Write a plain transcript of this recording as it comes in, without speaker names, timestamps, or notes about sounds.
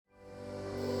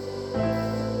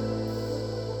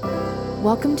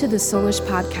Welcome to the Soulish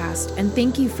Podcast, and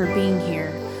thank you for being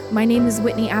here. My name is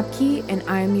Whitney Apke, and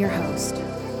I am your host.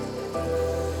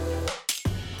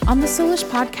 On the Soulish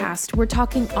Podcast, we're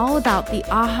talking all about the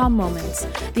aha moments,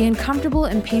 the uncomfortable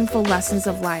and painful lessons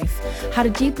of life, how to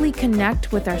deeply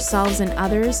connect with ourselves and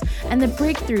others, and the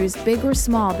breakthroughs, big or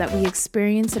small, that we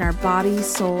experience in our body,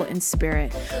 soul, and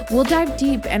spirit. We'll dive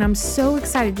deep, and I'm so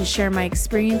excited to share my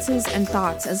experiences and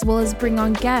thoughts, as well as bring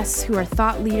on guests who are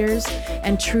thought leaders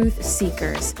and truth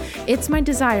seekers. It's my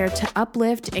desire to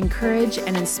uplift, encourage,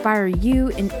 and inspire you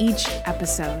in each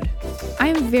episode. I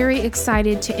am very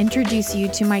excited to introduce you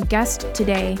to my guest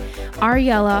today,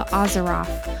 Ariella Azaraf.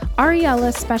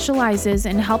 Ariella specializes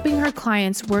in helping her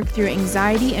clients work through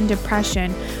anxiety and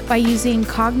depression by using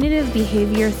cognitive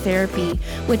behavior therapy,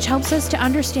 which helps us to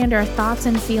understand our thoughts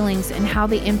and feelings and how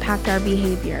they impact our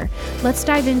behavior. Let's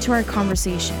dive into our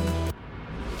conversation.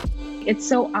 It's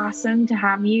so awesome to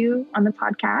have you on the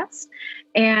podcast.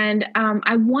 And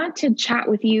I want to chat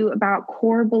with you about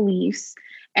core beliefs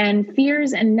and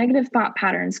fears and negative thought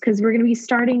patterns, because we're going to be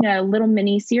starting a little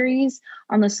mini series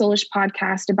on the Soulish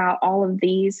Podcast about all of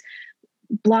these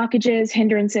blockages,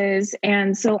 hindrances.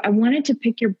 And so I wanted to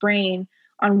pick your brain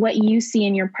on what you see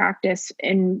in your practice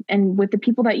and with the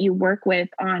people that you work with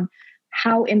on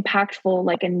how impactful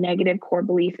like a negative core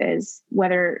belief is,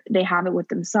 whether they have it with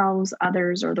themselves,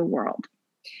 others, or the world.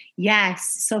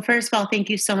 Yes. So first of all, thank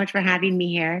you so much for having me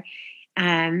here.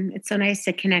 It's so nice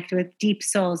to connect with deep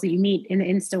souls that you meet in the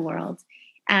Insta world.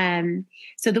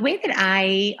 So the way that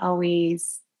I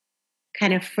always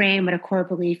kind of frame what a core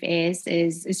belief is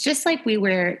just like we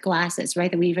wear glasses, right?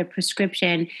 That we have a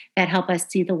prescription that help us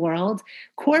see the world.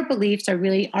 Core beliefs are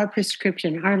really our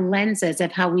prescription, our lenses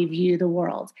of how we view the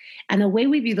world. And the way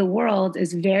we view the world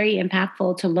is very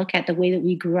impactful to look at the way that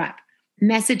we grew up.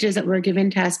 Messages that were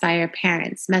given to us by our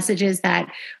parents, messages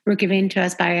that were given to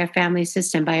us by our family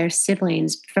system, by our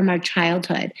siblings from our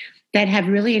childhood, that have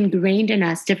really ingrained in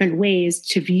us different ways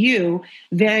to view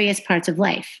various parts of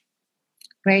life,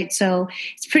 right? So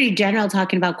it's pretty general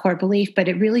talking about core belief, but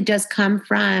it really does come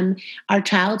from our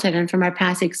childhood and from our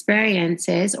past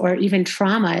experiences or even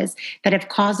traumas that have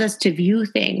caused us to view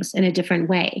things in a different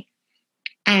way.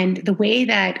 And the way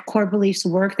that core beliefs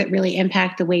work that really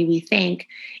impact the way we think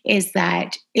is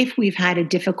that if we've had a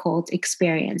difficult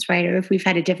experience, right, or if we've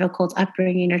had a difficult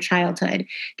upbringing or childhood,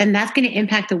 then that's going to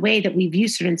impact the way that we view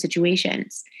certain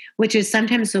situations, which is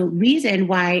sometimes the reason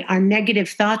why our negative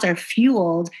thoughts are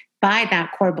fueled by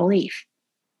that core belief.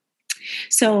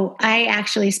 So I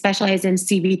actually specialize in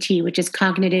CBT, which is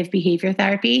cognitive behavior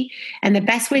therapy. And the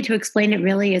best way to explain it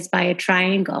really is by a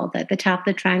triangle. That the top of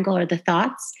the triangle are the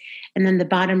thoughts, and then the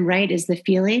bottom right is the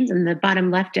feelings, and the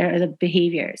bottom left are the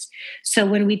behaviors. So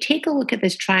when we take a look at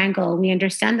this triangle, we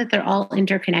understand that they're all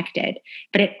interconnected,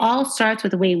 but it all starts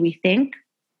with the way we think.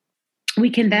 We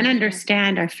can then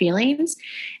understand our feelings,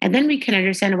 and then we can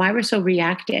understand why we're so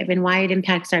reactive and why it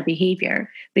impacts our behavior,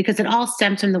 because it all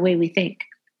stems from the way we think.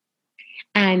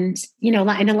 And, you know,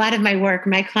 in a lot of my work,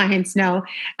 my clients know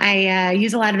I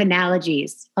use a lot of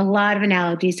analogies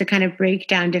to kind of break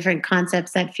down different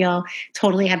concepts that feel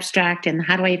totally abstract. And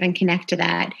how do I even connect to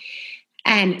that?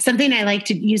 And something I like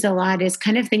to use a lot is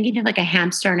kind of thinking of like a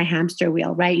hamster on a hamster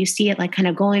wheel, right? You see it like kind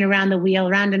of going around the wheel,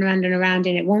 round and round and around,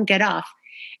 and it won't get off.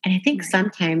 And I think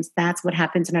sometimes that's what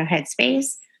happens in our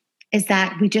headspace, is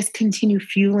that we just continue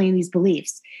fueling these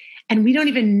beliefs. And we don't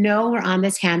even know we're on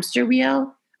this hamster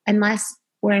wheel unless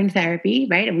we're in therapy,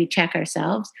 right? And we check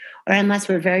ourselves, or unless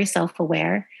we're very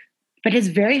self-aware. But it's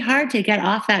very hard to get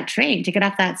off that train, to get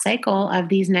off that cycle of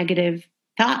these negative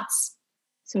thoughts.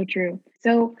 So true.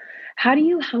 So how do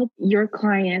you help your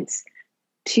clients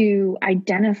to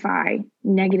identify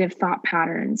negative thought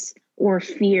patterns or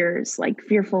fears, like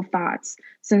fearful thoughts,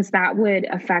 since that would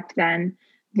affect then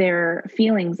their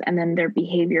feelings and then their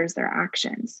behaviors, their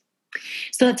actions?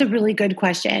 So that's a really good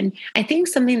question. I think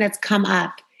something that's come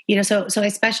up, so I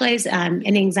specialize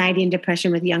in anxiety and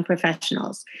depression with young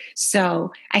professionals.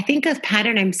 So I think a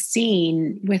pattern I'm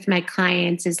seeing with my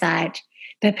clients is that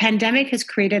the pandemic has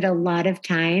created a lot of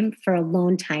time for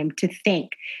alone time to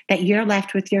think, that you're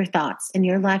left with your thoughts and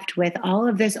you're left with all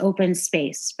of this open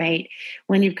space, right?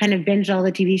 When you've kind of binged all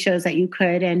the TV shows that you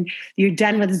could and you're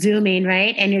done with Zooming,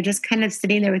 right? And you're just kind of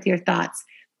sitting there with your thoughts.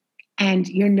 And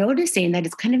you're noticing that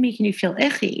it's kind of making you feel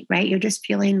icky, right? You're just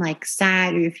feeling like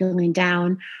sad, or you're feeling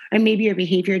down, or maybe your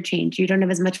behavior changed. You don't have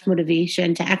as much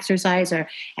motivation to exercise or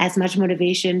as much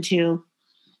motivation to,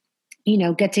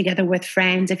 get together with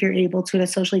friends if you're able to in a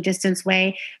socially distanced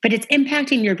way, but it's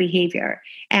impacting your behavior.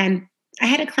 And I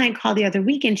had a client call the other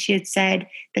week, and she had said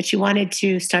that she wanted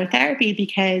to start therapy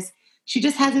because she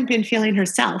just hasn't been feeling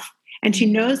herself. And she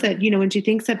knows that, when she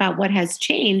thinks about what has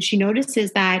changed, she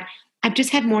notices that I've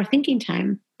just had more thinking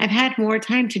time. I've had more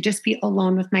time to just be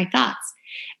alone with my thoughts.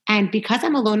 And because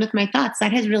I'm alone with my thoughts,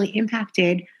 that has really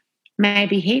impacted my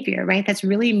behavior, right? That's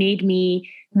really made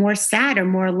me more sad or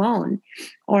more alone,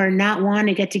 or not want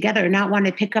to get together, or not want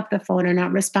to pick up the phone, or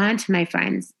not respond to my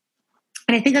friends.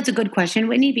 And I think that's a good question,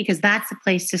 Whitney, because that's the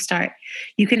place to start.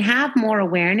 You can have more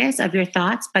awareness of your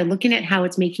thoughts by looking at how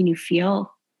it's making you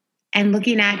feel and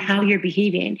looking at how you're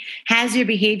behaving. Has your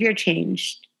behavior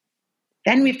changed?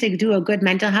 Then we have to do a good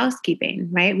mental housekeeping,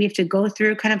 right? We have to go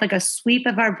through kind of like a sweep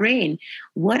of our brain.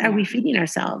 What are we feeding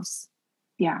ourselves?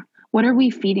 Yeah. What are we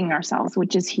feeding ourselves?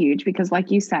 Which is huge because,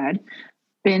 like you said,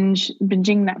 binging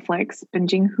Netflix,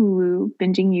 binging Hulu,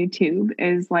 binging YouTube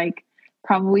is like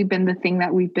probably been the thing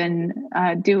that we've been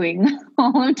doing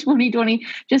all of 2020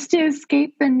 just to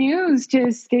escape the news, to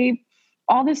escape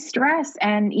all the stress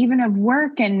and even of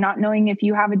work and not knowing if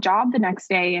you have a job the next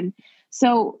day. And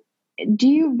so do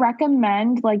you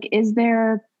recommend, like, is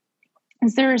there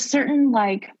a certain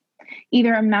like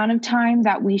either amount of time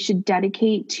that we should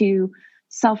dedicate to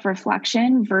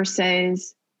self-reflection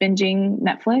versus binging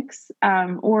Netflix?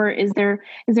 Or is there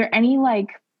any like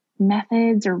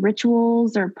methods or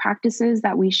rituals or practices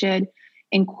that we should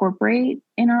incorporate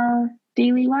in our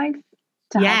daily life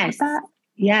to help with that?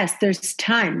 Yes, there's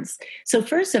tons. So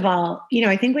first of all,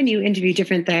 I think when you interview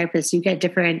different therapists, you get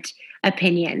different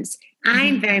opinions.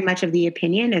 I'm very much of the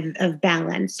opinion of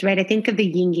balance, right? I think of the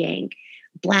yin yang,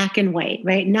 black and white,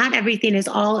 right? Not everything is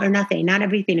all or nothing. Not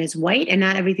everything is white and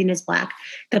not everything is black.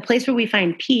 The place where we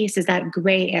find peace is that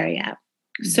gray area.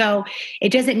 So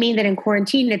it doesn't mean that in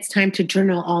quarantine, it's time to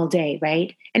journal all day,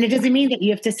 right? And it doesn't mean that you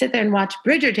have to sit there and watch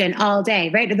Bridgerton all day,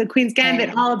 right? Or the Queen's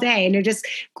Gambit all day, and you're just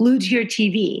glued to your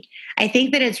TV. I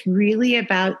think that it's really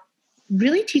about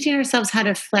really teaching ourselves how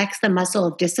to flex the muscle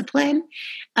of discipline,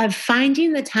 of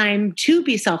finding the time to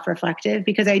be self-reflective,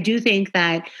 because I do think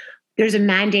that there's a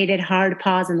mandated hard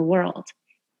pause in the world.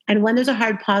 And when there's a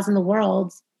hard pause in the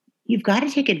world, you've got to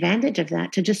take advantage of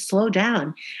that to just slow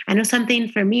down. I know something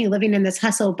for me, living in this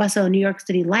hustle bustle New York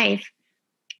City life,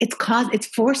 it's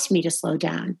forced me to slow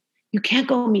down. You can't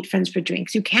go meet friends for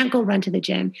drinks. You can't go run to the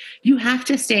gym. You have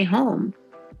to stay home.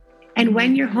 And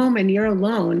when you're home and you're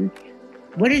alone,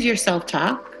 what is your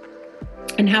self-talk?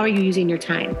 And how are you using your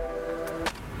time?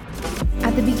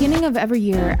 At the beginning of every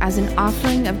year, as an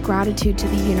offering of gratitude to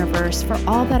the universe for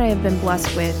all that I have been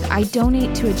blessed with, I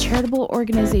donate to a charitable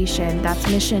organization that's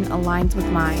mission aligns with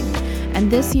mine. And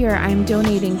this year, I am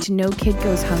donating to No Kid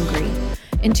Goes Hungry.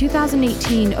 In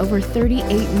 2018, over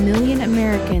 38 million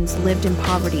Americans lived in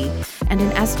poverty, and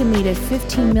an estimated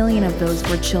 15 million of those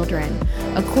were children.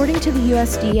 According to the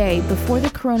USDA, before the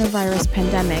coronavirus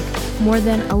pandemic, more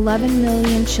than 11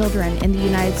 million children in the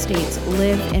United States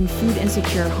live in food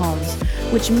insecure homes,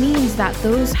 which means that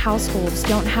those households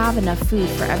don't have enough food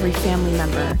for every family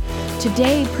member.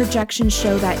 Today, projections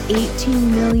show that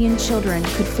 18 million children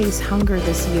could face hunger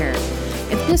this year.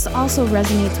 If this also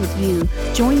resonates with you,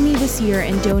 join me this year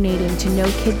in donating to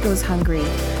No Kid Goes Hungry.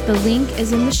 The link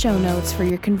is in the show notes for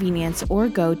your convenience, or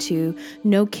go to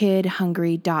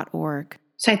nokidhungry.org.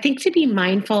 So I think to be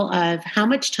mindful of how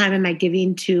much time am I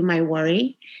giving to my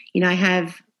worry. I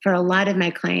have, for a lot of my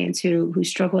clients who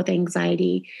struggle with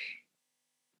anxiety,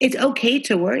 it's okay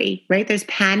to worry, right? There's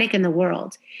panic in the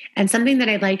world. And something that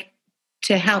I'd like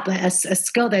to help, a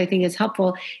skill that I think is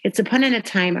helpful, it's to put in a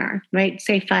timer, right?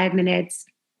 Say 5 minutes,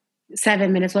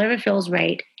 7 minutes, whatever feels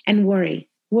right, and worry.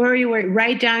 Worry,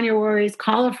 write down your worries,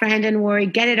 call a friend and worry,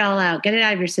 get it all out, get it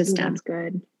out of your system. That's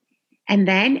good. And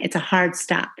then it's a hard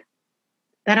stop.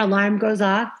 That alarm goes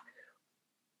off,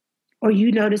 or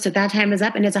you notice that time is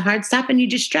up and it's a hard stop, and you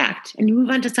distract and you move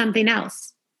on to something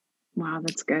else. Wow,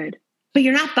 that's good. But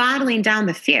you're not bottling down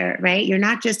the fear, right? You're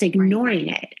not just ignoring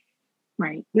it.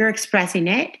 Right. You're expressing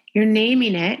it, you're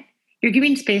naming it, you're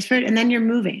giving space for it, and then you're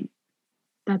moving.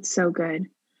 That's so good.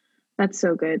 That's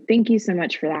so good. Thank you so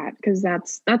much for that, because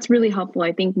that's really helpful.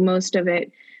 I think most of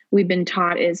it we've been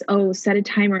taught is, set a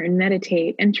timer and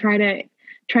meditate and try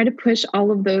to push all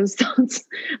of those thoughts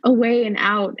away and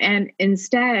out. And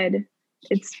instead,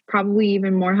 it's probably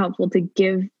even more helpful to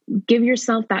give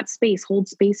yourself that space, hold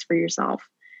space for yourself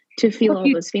to feel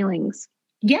all those feelings.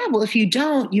 Yeah. Well, if you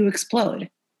don't, you explode,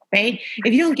 right?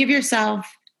 If you don't give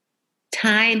yourself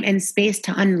time and space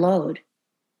to unload,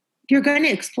 you're going to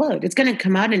explode. It's going to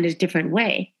come out in a different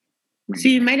way. So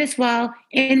you might as well,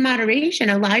 in moderation,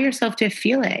 allow yourself to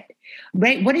feel it,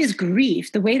 right? What is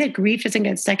grief? The way that grief doesn't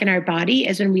get stuck in our body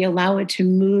is when we allow it to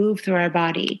move through our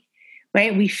body,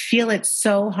 right? We feel it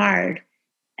so hard,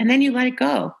 and then you let it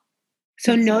go.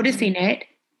 So noticing it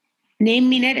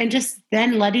naming it and just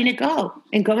then letting it go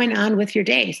and going on with your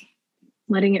days.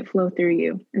 Letting it flow through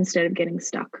you instead of getting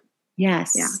stuck.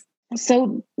 Yes. Yeah.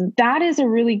 So that is a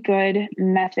really good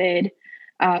method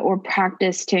or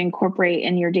practice to incorporate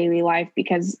in your daily life,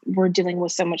 because we're dealing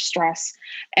with so much stress,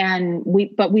 and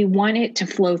we want it to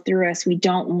flow through us. We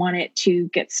don't want it to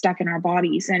get stuck in our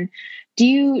bodies. And do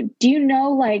you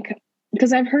know, like,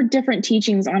 because I've heard different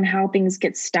teachings on how things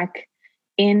get stuck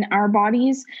in our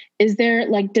bodies. Is there,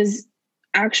 like, does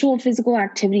actual physical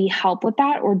activity help with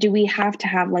that? Or do we have to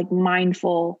have like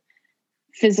mindful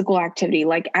physical activity,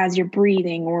 like as you're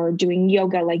breathing or doing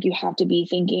yoga, like you have to be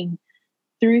thinking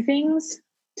through things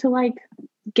to like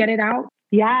get it out?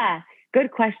 Yeah,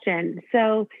 good question.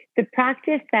 So the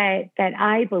practice that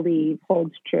I believe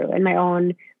holds true in my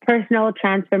own personal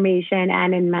transformation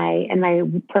and in my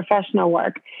professional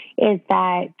work is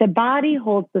that the body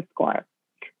holds the score.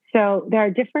 So there are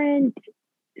different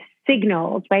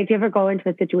signals, right? Do you ever go into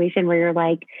a situation where your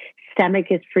like stomach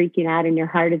is freaking out and your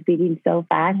heart is beating so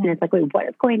fast, and it's like, wait, what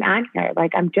is going on here?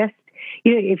 Like, I'm just,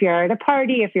 if you're at a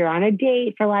party, if you're on a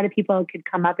date, for a lot of people, it could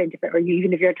come up in different, or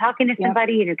even if you're talking to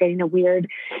somebody and you're getting a weird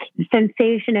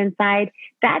sensation inside,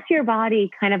 that's your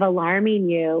body kind of alarming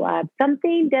you.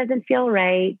 Something doesn't feel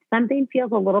right. Something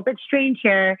feels a little bit strange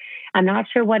here. I'm not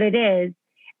sure what it is.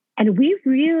 And we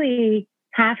really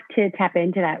have to tap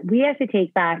into that. We have to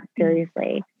take that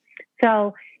seriously.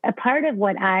 So a part of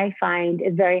what I find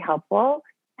is very helpful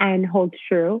and holds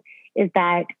true is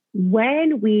that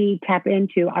when we tap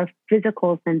into our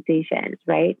physical sensations,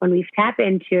 right? When we tap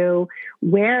into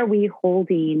where are we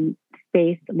holding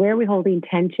space, where are we holding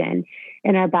tension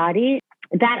in our body,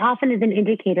 that often is an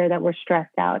indicator that we're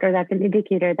stressed out, or that's an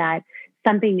indicator that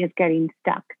something is getting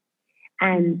stuck.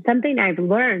 And something I've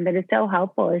learned that is so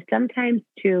helpful is sometimes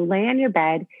to lay on your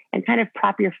bed and kind of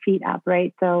prop your feet up,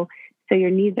 right? So your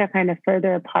knees are kind of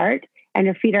further apart and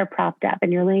your feet are propped up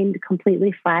and you're laying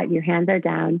completely flat and your hands are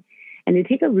down. And you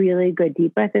take a really good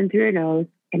deep breath in through your nose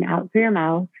and out through your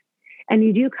mouth. And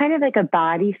you do kind of like a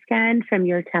body scan from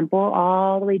your temple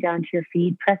all the way down to your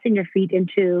feet, pressing your feet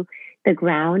into the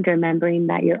ground, remembering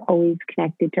that you're always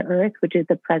connected to earth, which is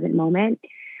the present moment.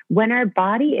 When our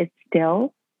body is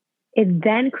still, it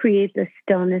then creates a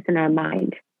stillness in our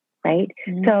mind. Right?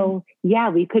 So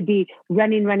yeah, we could be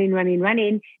running,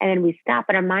 and then we stop,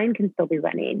 but our mind can still be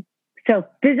running. So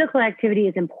physical activity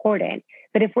is important.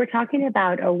 But if we're talking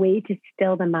about a way to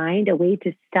still the mind, a way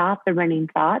to stop the running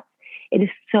thoughts, it is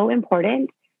so important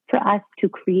for us to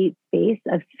create space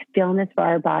of stillness for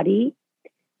our body.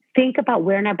 Think about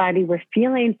where in our body we're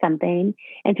feeling something,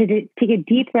 and to take a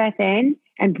deep breath in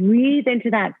and breathe into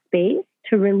that space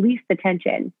to release the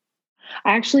tension.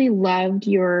 I actually loved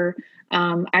your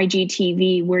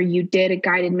IGTV where you did a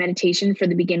guided meditation for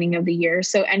the beginning of the year.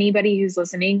 So anybody who's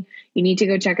listening, you need to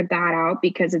go check that out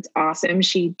because it's awesome.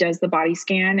 She does the body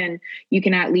scan, and you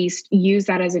can at least use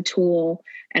that as a tool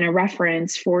and a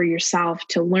reference for yourself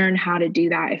to learn how to do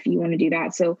that if you want to do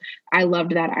that. So I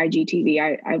loved that IGTV.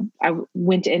 I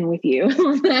went in with you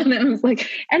and I was like,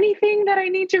 anything that I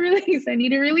need to release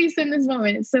in this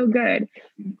moment. It's so good.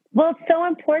 Well, it's so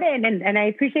important. And I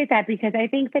appreciate that because I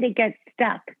think that it gets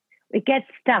stuck.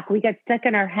 We get stuck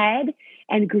in our head,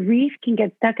 and grief can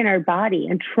get stuck in our body,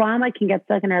 and trauma can get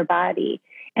stuck in our body.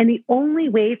 And the only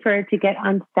way for it to get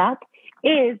unstuck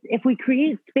is if we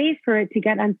create space for it to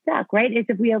get unstuck, right? Is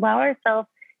if we allow ourselves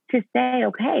to say,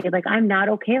 okay, like I'm not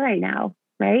okay right now,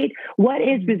 right? What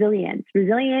is resilience?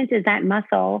 Resilience is that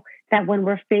muscle that when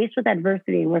we're faced with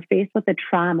adversity, we're faced with a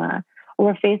trauma, or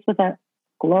we're faced with a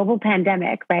global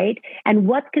pandemic, right? And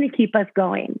what's going to keep us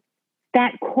going?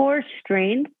 That core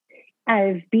strength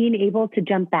of being able to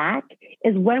jump back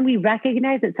is when we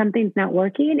recognize that something's not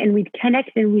working and we connect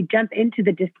and we jump into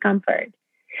the discomfort.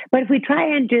 But if we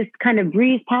try and just kind of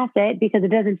breeze past it because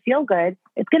it doesn't feel good,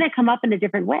 it's going to come up in a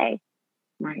different way.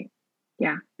 Right.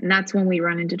 Yeah. And that's when we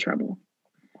run into trouble.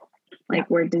 Like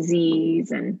where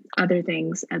disease and other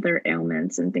things, other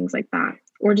ailments and things like that,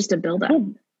 or just a buildup.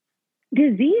 Well,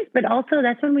 disease, but also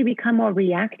that's when we become more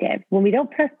reactive. When we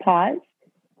don't press pause,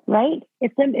 right?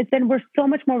 It's then we're so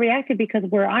much more reactive because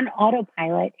we're on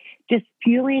autopilot, just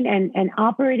fueling and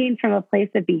operating from a place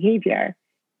of behavior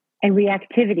and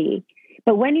reactivity.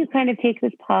 But when you kind of take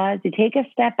this pause, you take a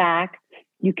step back,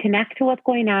 you connect to what's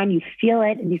going on, you feel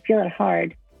it, and you feel it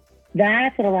hard.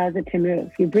 That's what allows it to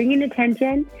move. You're bringing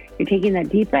attention, you're taking that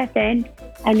deep breath in,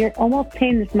 and you're almost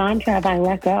saying this mantra of I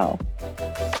let go.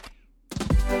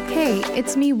 Hey,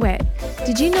 it's me, Whit.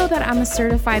 Did you know that I'm a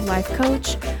certified life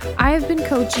coach? I have been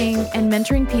coaching and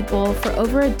mentoring people for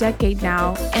over a decade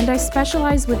now, and I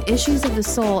specialize with issues of the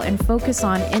soul and focus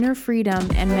on inner freedom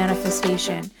and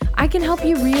manifestation. I can help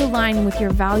you realign with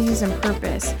your values and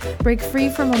purpose, break free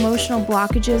from emotional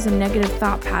blockages and negative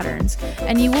thought patterns,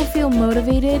 and you will feel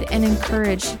motivated and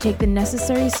encouraged to take the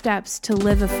necessary steps to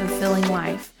live a fulfilling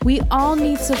life. We all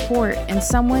need support and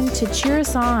someone to cheer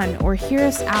us on or hear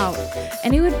us out,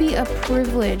 and it would be a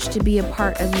privilege to be a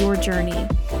part of your journey.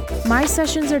 My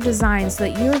sessions are designed so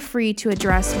that you're free to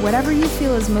address whatever you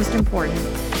feel is most important.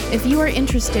 If you are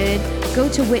interested, go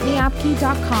to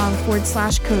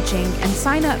whitneyapke.com/coaching and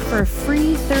sign up for a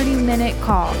free 30-minute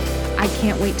call. I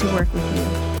can't wait to work with you.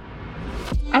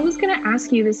 I was going to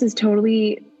ask you, this is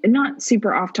totally not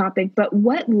super off topic, but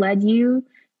what led you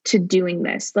to doing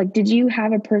this? Like, did you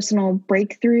have a personal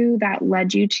breakthrough that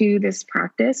led you to this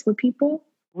practice with people?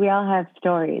 We all have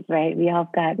stories, right? We all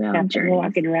got stuff that we're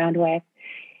walking around with.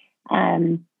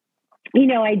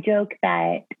 I joke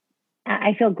that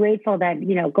I feel grateful that,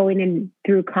 going in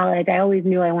through college, I always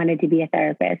knew I wanted to be a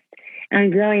therapist.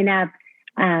 And growing up,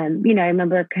 I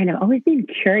remember kind of always being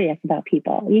curious about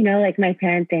people, like my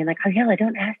parents saying like, Ariella,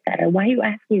 don't ask that. Or why are you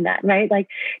asking that? Right? Like,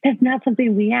 that's not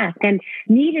something we ask. And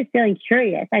me just feeling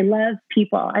curious. I love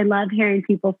people. I love hearing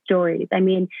people's stories. I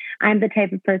mean, I'm the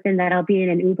type of person that I'll be in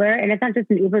an Uber, and it's not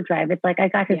just an Uber drive. It's like, I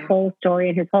got his whole story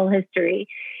and his whole history.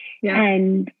 Yeah.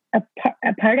 And a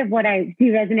part of what do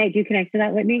you resonate? Do you connect to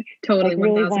that, Whitney? Totally, like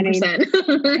really 1000%.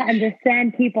 to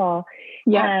understand people.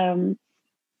 Yeah.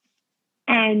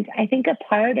 And I think a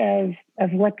part of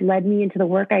what led me into the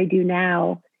work I do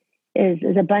now is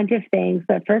a bunch of things.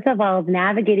 But first of all,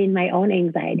 navigating my own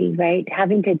anxiety, right?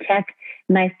 Having to check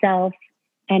myself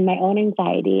and my own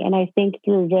anxiety. And I think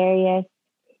through various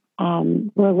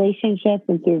relationships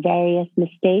and through various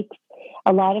mistakes,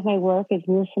 a lot of my work is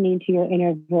listening to your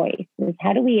inner voice. Is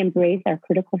how do we embrace our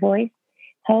critical voice?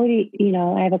 How do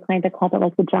I have a client that calls it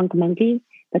like the drunk monkey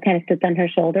that kind of sits on her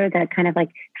shoulder that kind of like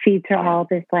feeds her all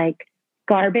this like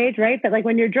garbage, right? But like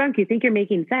when you're drunk, you think you're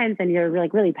making sense and you're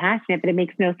like really passionate, but it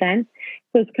makes no sense.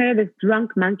 So it's kind of this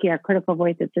drunk monkey, our critical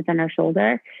voice that sits on our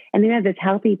shoulder. And then we have this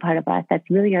healthy part of us that's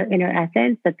really our inner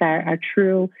essence. That's our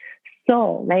true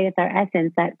soul, right? It's our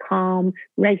essence, that calm,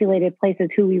 regulated place is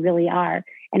who we really are.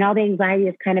 And all the anxiety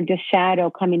is kind of just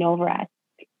shadow coming over us.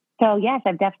 So yes,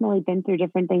 I've definitely been through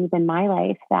different things in my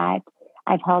life that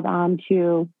I've held on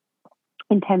to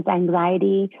intense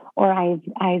anxiety, or I've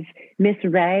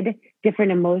misread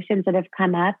different emotions that have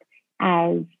come up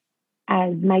as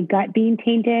my gut being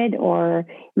tainted or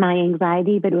my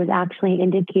anxiety, but it was actually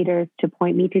indicators to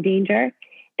point me to danger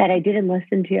that I didn't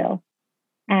listen to.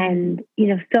 And,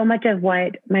 so much of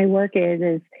what my work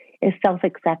is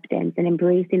self-acceptance and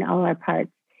embracing all our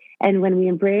parts. And when we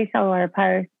embrace all our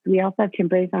parts, we also have to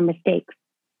embrace our mistakes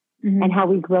and how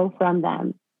we grow from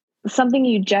them. Something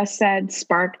you just said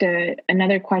sparked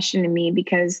another question to me,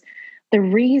 because the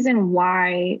reason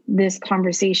why this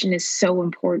conversation is so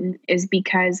important is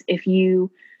because if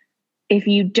you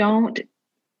don't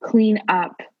clean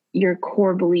up your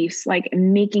core beliefs, like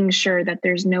making sure that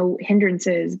there's no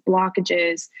hindrances,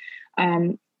 blockages,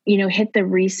 hit the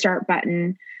restart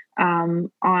button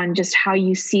on just how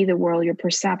you see the world, your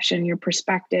perception, your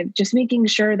perspective, just making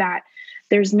sure that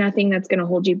there's nothing that's going to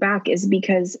hold you back, is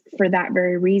because for that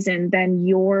very reason, then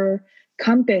your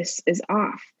compass is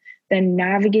off. Then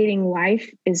navigating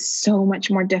life is so much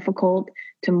more difficult,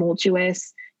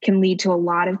 tumultuous, can lead to a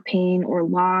lot of pain or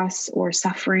loss or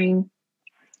suffering.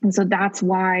 And so that's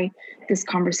why this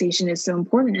conversation is so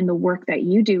important. And the work that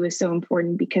you do is so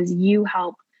important, because you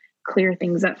help clear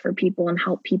things up for people and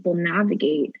help people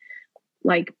navigate,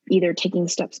 like either taking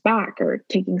steps back or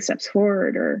taking steps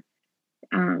forward, or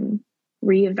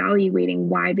reevaluating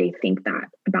why they think that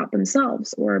about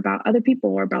themselves or about other people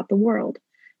or about the world.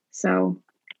 So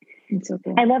it's so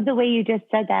cool. I love the way you just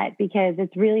said that, because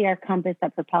it's really our compass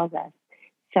that propels us.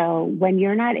 So when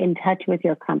you're not in touch with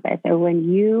your compass, or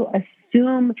when you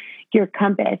assume your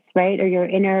compass, right, or your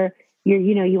inner,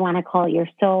 you want to call it your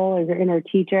soul or your inner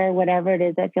teacher, whatever it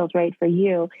is that feels right for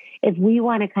you. If we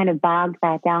want to kind of bog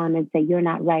that down and say you're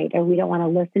not right, or we don't want to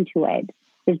listen to it,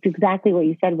 it's exactly what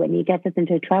you said, Whitney. It gets us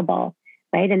into trouble,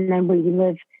 right? And then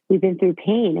we've been through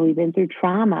pain and we've been through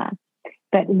trauma.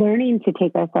 But learning to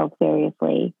take ourselves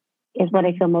seriously is what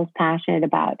I feel most passionate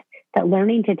about. That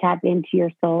learning to tap into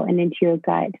your soul and into your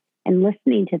gut and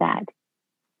listening to that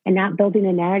and not building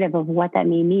a narrative of what that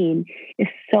may mean is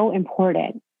so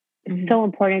important. It's so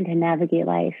important to navigate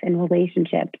life and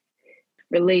relationships.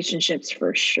 Relationships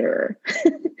for sure.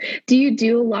 Do you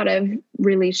do a lot of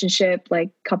relationship,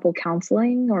 like couple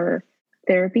counseling or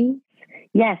therapy?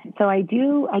 Yes. So I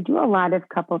do a lot of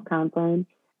couples counseling.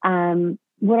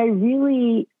 What I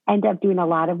really end up doing a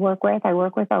lot of work with, I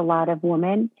work with a lot of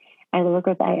women. I work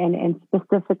with, and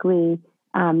specifically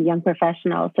young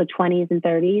professionals, so 20s and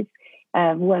 30s,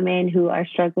 of women who are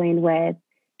struggling with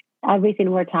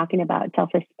everything we're talking about: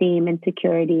 self-esteem,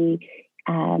 insecurity,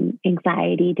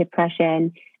 anxiety,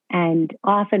 depression. And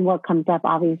often what comes up,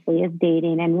 obviously, is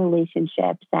dating and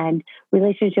relationships, and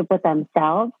relationship with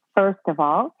themselves, first of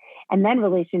all, and then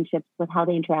relationships with how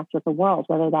they interact with the world,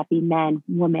 whether that be men,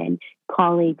 women,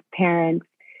 colleagues, parents.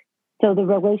 So the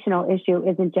relational issue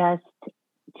isn't just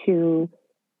in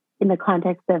the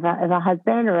context of a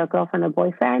husband or a girlfriend or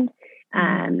boyfriend.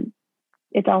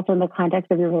 It's also in the context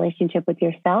of your relationship with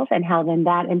yourself, and how then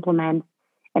that implements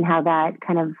and how that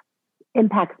kind of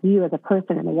impacts you as a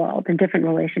person in the world in different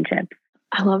relationships.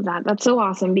 I love that. That's so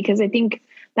awesome, because I think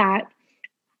that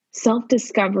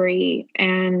self-discovery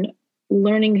and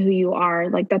learning who you are,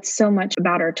 like, that's so much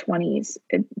about our 20s.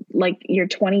 Like your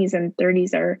 20s and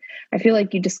 30s I feel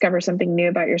like you discover something new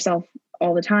about yourself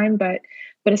all the time, but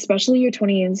especially your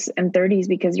 20s and 30s,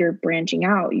 because you're branching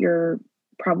out. You're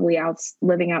probably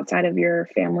living outside of your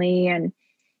family and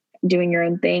doing your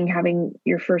own thing, having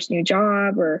your first new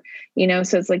job, or,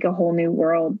 so it's like a whole new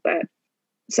world. But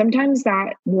sometimes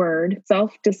that word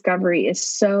self-discovery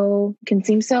can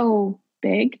seem so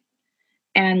big.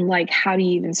 And like, how do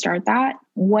you even start that?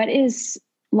 What is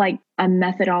like a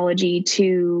methodology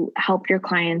to help your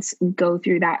clients go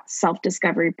through that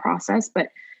self-discovery process? But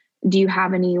do you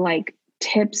have any like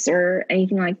tips or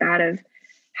anything like that of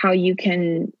how you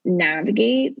can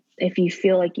navigate if you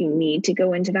feel like you need to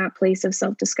go into that place of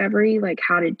self-discovery, like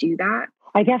how to do that?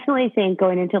 I definitely think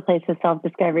going into a place of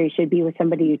self-discovery should be with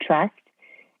somebody you trust.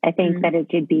 I think that it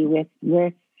should be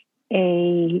with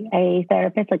a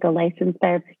therapist, like a licensed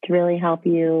therapist, to really help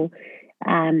you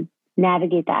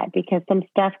navigate that, because some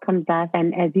stuff comes up.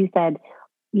 And as you said,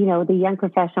 the young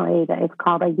professional age, it's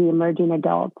called like the emerging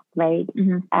adult, right?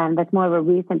 That's more of a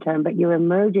recent term, but you're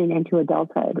emerging into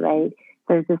adulthood, right?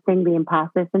 There's this thing, the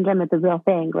imposter syndrome. It's a real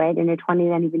thing, right? In your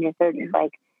 20s and even your 30s,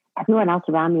 like everyone else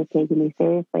around me is taking me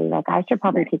seriously. Like I should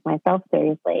probably take myself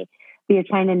seriously. So you're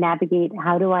trying to navigate,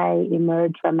 how do I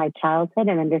emerge from my childhood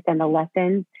and understand the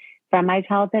lessons from my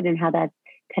childhood and how that's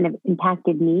kind of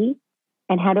impacted me?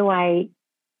 And how do I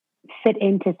fit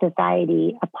into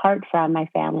society apart from my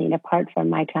family and apart from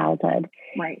my childhood?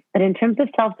 Right. But in terms of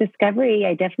self-discovery,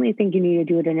 I definitely think you need to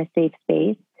do it in a safe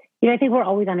space. I think we're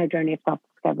always on a journey of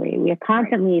self-discovery. We are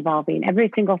constantly evolving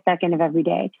every single second of every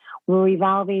day. We're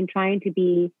evolving, trying to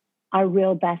be our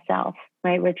real best self,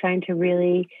 right? We're trying to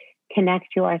really connect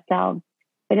to ourselves.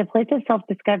 But a place of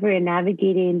self-discovery and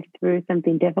navigating through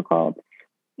something difficult,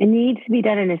 it needs to be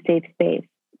done in a safe space,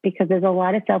 because there's a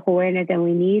lot of self-awareness, and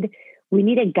we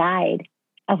need a guide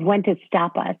of when to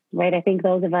stop us, right? I think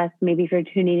those of us, maybe if you're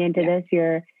tuning into this,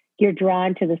 you're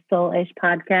drawn to the Soul-ish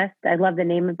podcast. I love the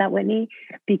name of that, Whitney,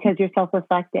 because you're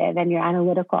self-reflective and you're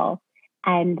analytical,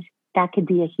 and that could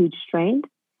be a huge strength.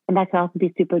 And that could also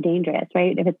be super dangerous,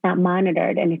 right? If it's not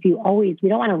monitored. And we don't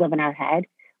want to live in our head.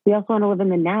 We also want to live in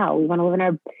the now. We want to live in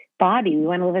our body. We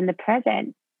want to live in the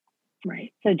present.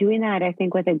 Right. So doing that, I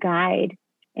think, with a guide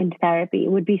in therapy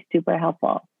would be super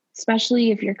helpful.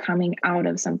 Especially if you're coming out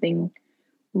of something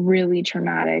really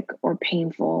traumatic or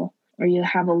painful, or you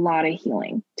have a lot of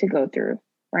healing to go through,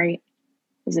 right?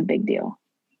 Is a big deal.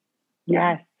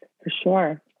 Yes, for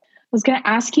sure. I was going to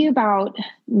ask you about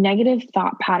negative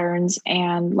thought patterns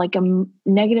and like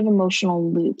negative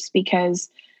emotional loops, because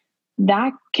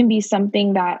that can be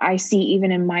something that I see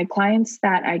even in my clients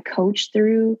that I coach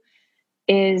through,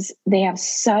 is they have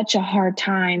such a hard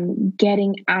time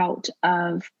getting out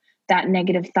of that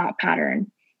negative thought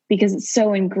pattern, because it's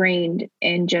so ingrained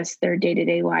in just their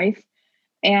day-to-day life.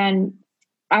 And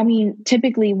I mean,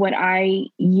 typically what I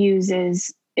use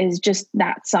is just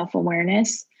that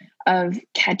self-awareness of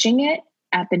catching it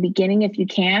at the beginning, if you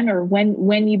can, or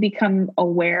when you become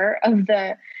aware of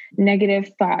the negative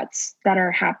thoughts that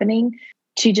are happening,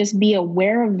 to just be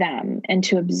aware of them and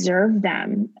to observe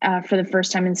them for the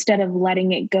first time, instead of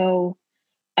letting it go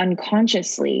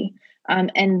unconsciously.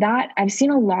 And that I've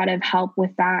seen a lot of help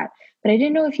with that. But I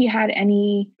didn't know if you had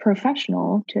any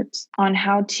professional tips on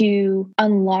how to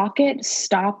unlock it,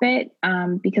 stop it,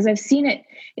 because I've seen it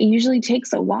usually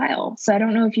takes a while. So I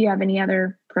don't know if you have any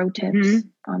other pro tips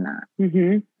on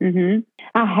that.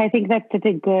 I think that's such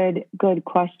a good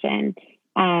question,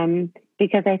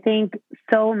 because I think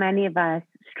so many of us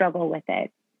struggle with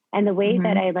it. And the way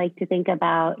that I like to think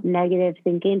about negative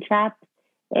thinking traps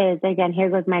is, again, here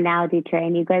goes my analogy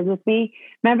train. You guys with me?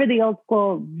 Remember the old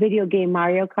school video game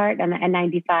Mario Kart on the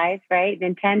N95, right?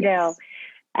 Nintendo. Yes.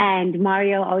 And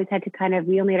Mario always had to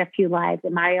we only had a few lives,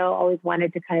 and Mario always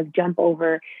wanted to kind of jump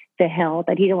over the hill,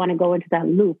 that he didn't want to go into that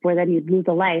loop where then you'd lose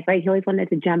a life, right? He always wanted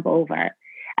to jump over.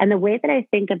 And the way that I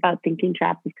think about thinking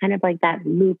traps is kind of like that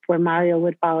loop where Mario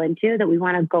would fall into that we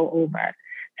want to go over.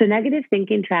 So negative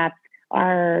thinking traps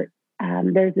are,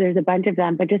 there's a bunch of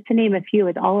them, but just to name a few,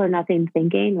 it's all or nothing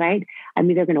thinking, right? I'm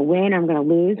either going to win or I'm going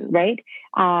to lose, right?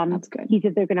 That's good. He's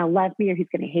either going to love me or he's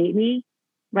going to hate me,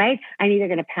 right? I'm either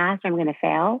going to pass or I'm going to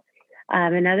fail.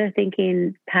 Another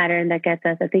thinking pattern that gets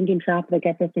us, a thinking trap that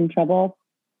gets us in trouble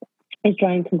is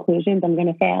drawing conclusions. I'm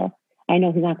going to fail. I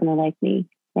know he's not going to like me,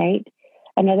 right?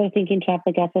 Another thinking trap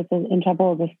that gets us in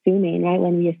trouble is assuming, right?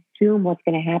 When we assume what's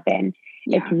going to happen,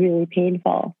 it's really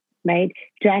painful, right?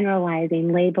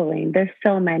 Generalizing, labeling, there's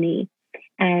so many.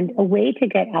 And a way to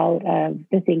get out of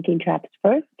the thinking traps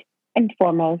first and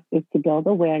foremost is to build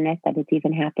awareness that it's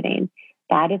even happening.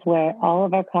 That is where all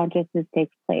of our consciousness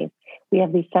takes place. We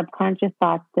have these subconscious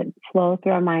thoughts that flow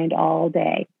through our mind all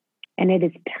day. And it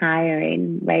is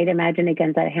tiring, right? Imagine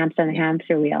again that hamster on a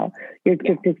hamster wheel.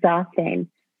 It's exhausting.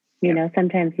 You know,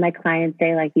 sometimes my clients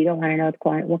say, like, you don't want to know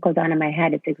what goes on in my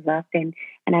head. It's exhausting.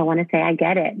 And I want to say, I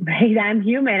get it, right? I'm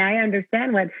human. I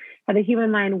understand how the human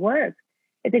mind works.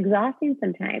 It's exhausting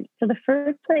sometimes. So the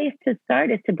first place to start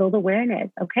is to build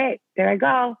awareness. Okay, there I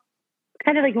go.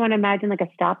 Kind of like you want to imagine like a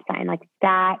stop sign, like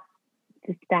stop.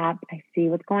 I see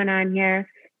what's going on here.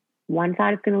 One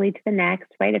thought is going to lead to the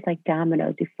next, right? It's like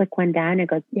dominoes. You flick one down, it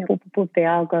goes, boop, boop, boop, they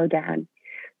all go down.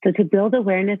 So to build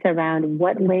awareness around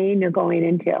what lane you're going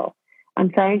into, I'm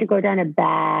starting to go down a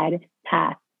bad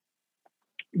path.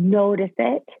 Notice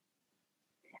it.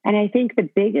 And I think the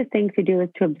biggest thing to do is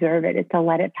to observe it, is to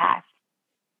let it pass.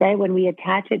 Right? When we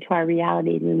attach it to our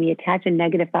reality, when we attach a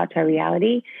negative thought to our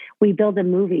reality, we build a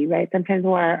movie, right? Sometimes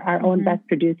we're our own best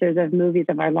producers of movies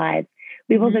of our lives.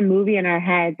 We build a movie in our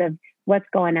heads of what's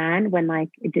going on when like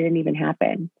it didn't even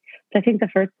happen. So I think the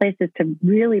first place is to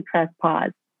really press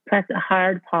a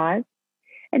hard pause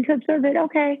and to observe it.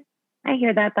 Okay, I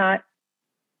hear that thought.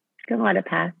 I'm gonna let it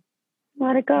pass.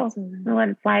 Let it go. I'm gonna let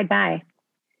it slide by.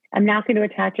 I'm not going to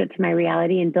attach it to my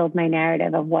reality and build my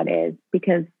narrative of what is,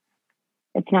 because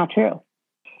it's not true.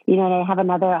 You know, and I have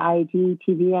another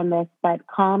IGTV on this, but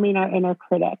calming our inner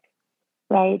critic,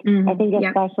 right? I think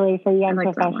especially for young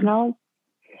professionals,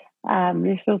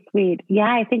 you're so sweet. Yeah,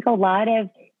 I think a lot of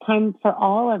times for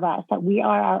all of us that we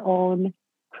are our own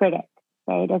critic,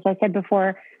 right? As I said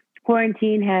before,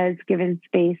 quarantine has given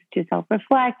space to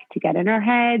self-reflect, to get in our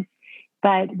heads.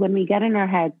 But when we get in our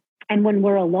heads and when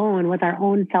we're alone with our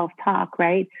own self-talk,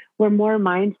 right, we're more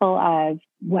mindful of,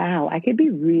 wow, I could be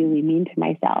really mean to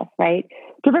myself, right?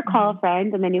 Do you ever call a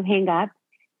friend and then you hang up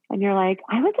and you're like,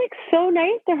 I was like so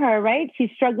nice to her, right? She's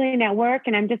struggling at work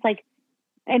and I'm just like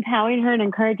empowering her and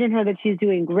encouraging her that she's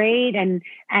doing great. And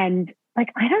like,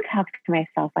 I don't talk to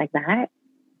myself like that,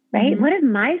 right? What is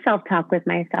my self-talk with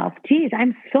myself? Geez,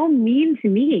 I'm so mean to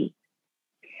me.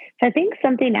 So I think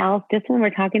something else, just when we're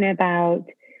talking about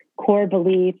core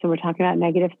beliefs and we're talking about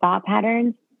negative thought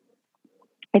patterns,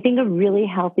 I think a really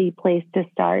healthy place to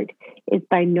start is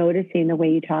by noticing the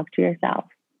way you talk to yourself.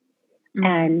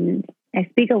 And I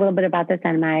speak a little bit about this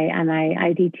on my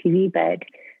IGTV, but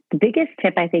the biggest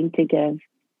tip I think to give,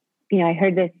 you know, I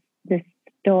heard this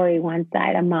story once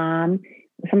that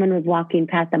someone was walking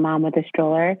past a mom with a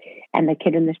stroller and the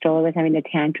kid in the stroller was having a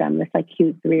tantrum, this like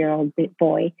cute 3-year-old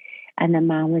boy. And the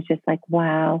mom was just like,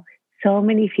 wow, so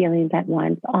many feelings at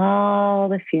once, all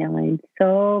the feelings,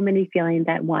 so many feelings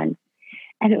at once.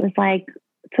 And it was like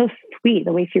so sweet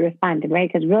the way she responded,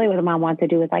 right? Because really what the mom wants to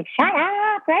do is like, shut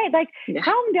up, right? Like,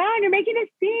 calm down, you're making a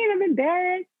scene, I'm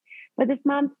embarrassed. But this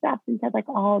mom stopped and said like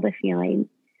all the feelings.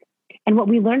 And what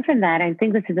we learned from that, I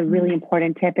think this is a really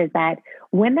important tip, is that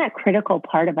when that critical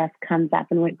part of us comes up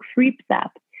and when it creeps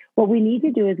up, what we need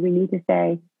to do is we need to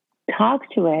say, talk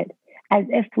to it as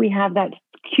if we have that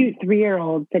cute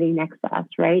 3-year-old sitting next to us,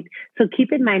 right? So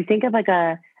keep in mind, think of like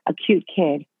a cute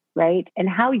kid, right? And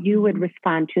how you would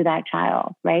respond to that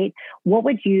child, right? What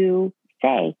would you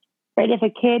say, right? If a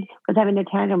kid was having a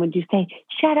tantrum, would you say,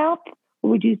 shut up?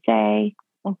 Or would you say,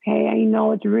 okay, I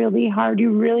know it's really hard.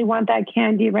 You really want that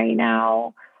candy right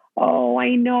now. Oh,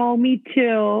 I know, me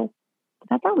too.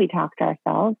 That's how we talk to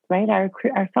ourselves, right? Our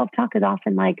self-talk is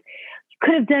often like, you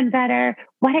could have done better.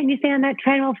 Why didn't you stay on that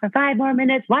treadmill for 5 more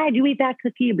minutes? Why did you eat that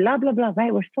cookie? Blah, blah, blah,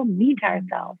 right? We're so mean to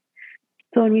ourselves.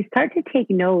 So when we start to take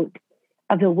note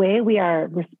of the way we are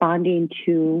responding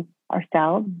to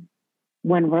ourselves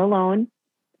when we're alone,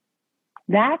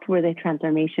 that's where the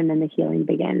transformation and the healing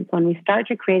begins. When we start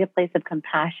to create a place of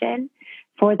compassion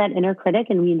for that inner critic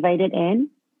and we invite it in,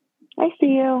 I see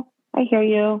you, I hear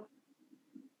you.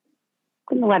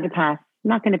 I'm going to let it pass. I'm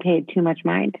not going to pay it too much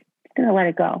mind. I'm going to let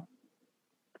it go.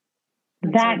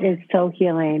 That is so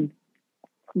healing.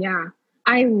 Yeah,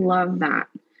 I love that.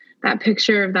 that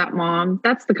picture of that mom.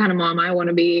 That's the kind of mom I want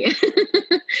to be.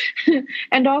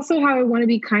 And also how I want to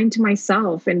be kind to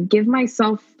myself and give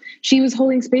myself, she was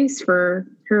holding space for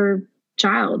her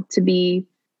child to be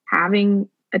having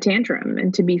a tantrum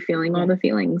and to be feeling all the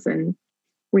feelings. And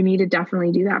we need to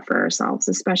definitely do that for ourselves,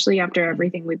 especially after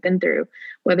everything we've been through,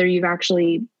 whether you've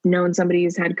actually known somebody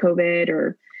who's had COVID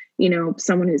or, you know,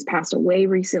 someone who's passed away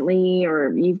recently,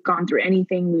 or you've gone through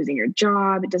anything, losing your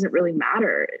job. It doesn't really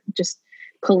matter. Just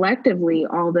collectively,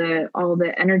 all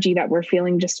the energy that we're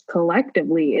feeling just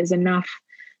collectively is enough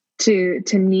to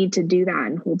need to do that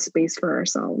and hold space for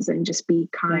ourselves and just be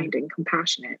kind and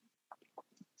compassionate.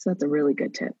 So that's a really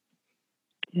good tip.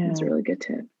 Yeah. That's a really good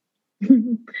tip.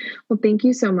 Well, thank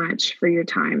you so much for your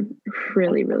time.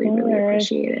 Really, really, really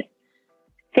appreciate it.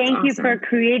 Thank you for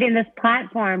creating this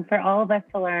platform for all of us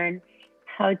to learn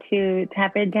how to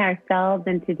tap into ourselves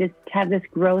and to just have this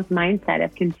growth mindset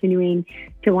of continuing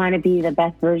to want to be the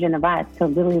best version of us, to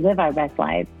really live our best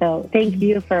lives. So thank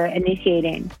you for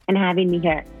initiating and having me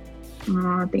here.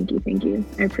 Oh, thank you. Thank you.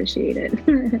 I appreciate it.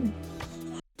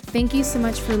 Thank you so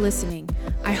much for listening.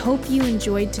 I hope you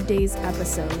enjoyed today's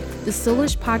episode. The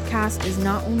Soulish Podcast is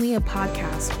not only a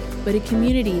podcast, but a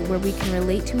community where we can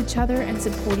relate to each other and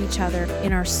support each other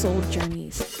in our soul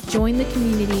journeys. Join the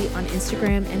community on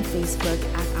Instagram and Facebook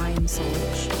at I Am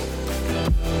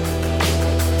Soulish.